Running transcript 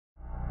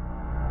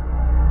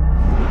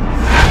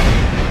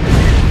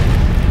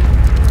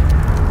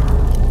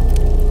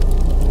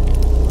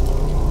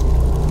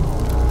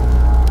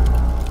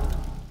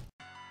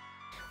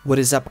What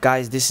is up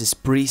guys, this is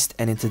Priest,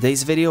 and in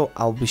today's video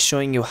I'll be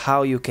showing you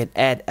how you can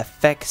add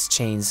effects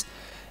chains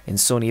in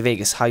Sony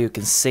Vegas, how you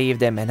can save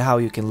them and how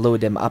you can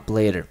load them up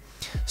later.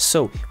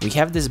 So we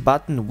have this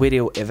button,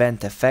 video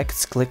event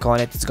effects. Click on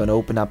it, it's gonna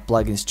open up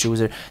plugins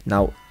chooser.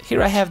 Now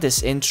here I have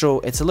this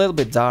intro, it's a little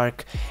bit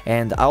dark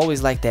and I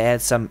always like to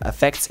add some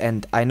effects,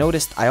 and I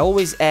noticed I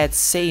always add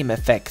same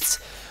effects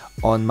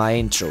on my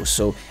intro,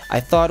 so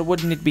I thought,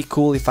 wouldn't it be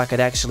cool if I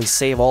could actually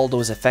save all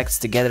those effects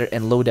together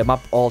and load them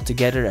up all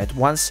together at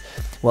once?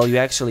 Well, you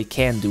actually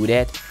can do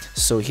that,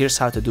 so here's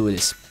how to do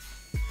this.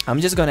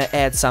 I'm just gonna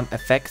add some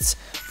effects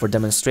for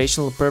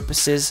demonstrational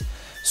purposes.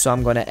 So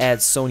I'm gonna add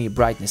Sony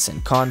brightness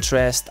and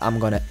contrast, I'm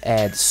gonna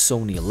add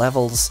Sony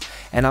levels,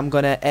 and I'm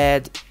gonna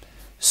add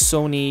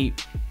Sony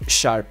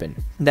sharpen.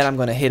 Then I'm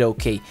gonna hit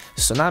OK.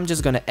 So now I'm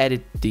just gonna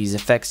edit these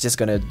effects, just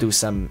gonna do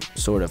some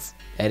sort of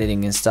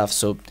editing and stuff.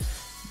 So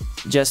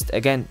just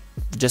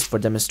for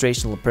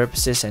demonstrational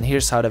purposes, and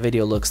here's how the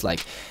video looks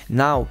like.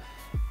 Now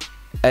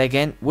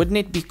again, wouldn't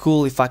it be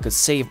cool if I could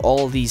save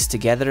all these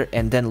together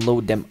and then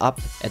load them up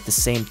at the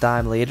same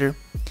time later?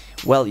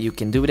 Well, you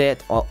can do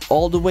that.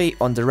 All the way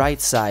on the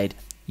right side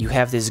you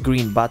have this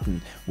green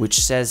button which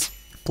says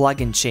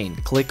plugin chain.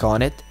 Click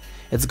on it,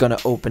 it's gonna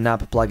open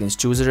up plugins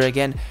chooser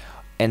again,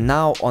 and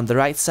now on the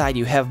right side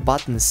you have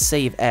button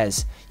save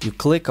as. You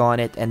click on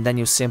it and then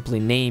you simply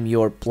name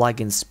your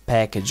plugins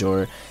package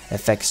or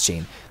effects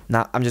chain.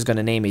 Now I'm just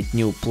gonna name it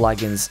new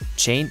plugins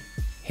chain,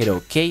 hit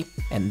OK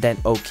and then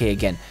OK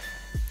again.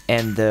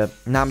 And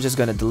now I'm just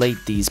gonna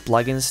delete these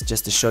plugins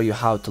just to show you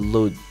how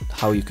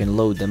you can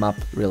load them up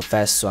real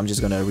fast. So I'm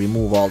just gonna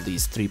remove all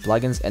these 3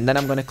 plugins and then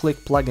I'm gonna click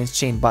plugins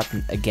chain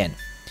button again.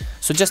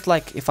 So just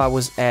like if I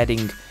was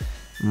adding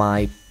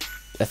my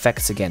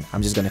effects again,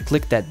 I'm just gonna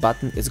click that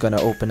button, it's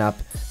gonna open up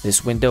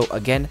this window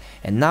again,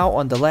 and now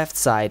on the left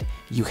side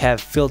you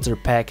have filter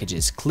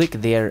packages. Click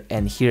there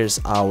and here's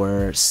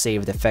our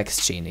saved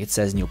effects chain. It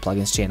says new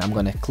plugins chain. I'm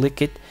gonna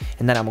click it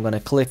and then I'm gonna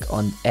click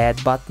on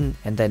add button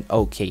and then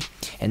OK.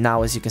 And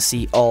now as you can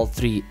see, all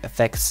 3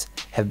 effects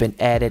have been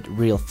added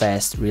real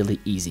fast,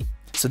 really easy.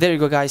 So there you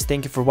go guys,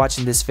 thank you for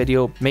watching this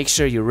video. Make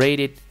sure you rate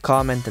it,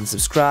 comment and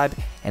subscribe,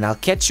 and I'll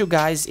catch you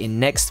guys in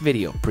next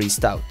video.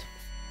 Priest out.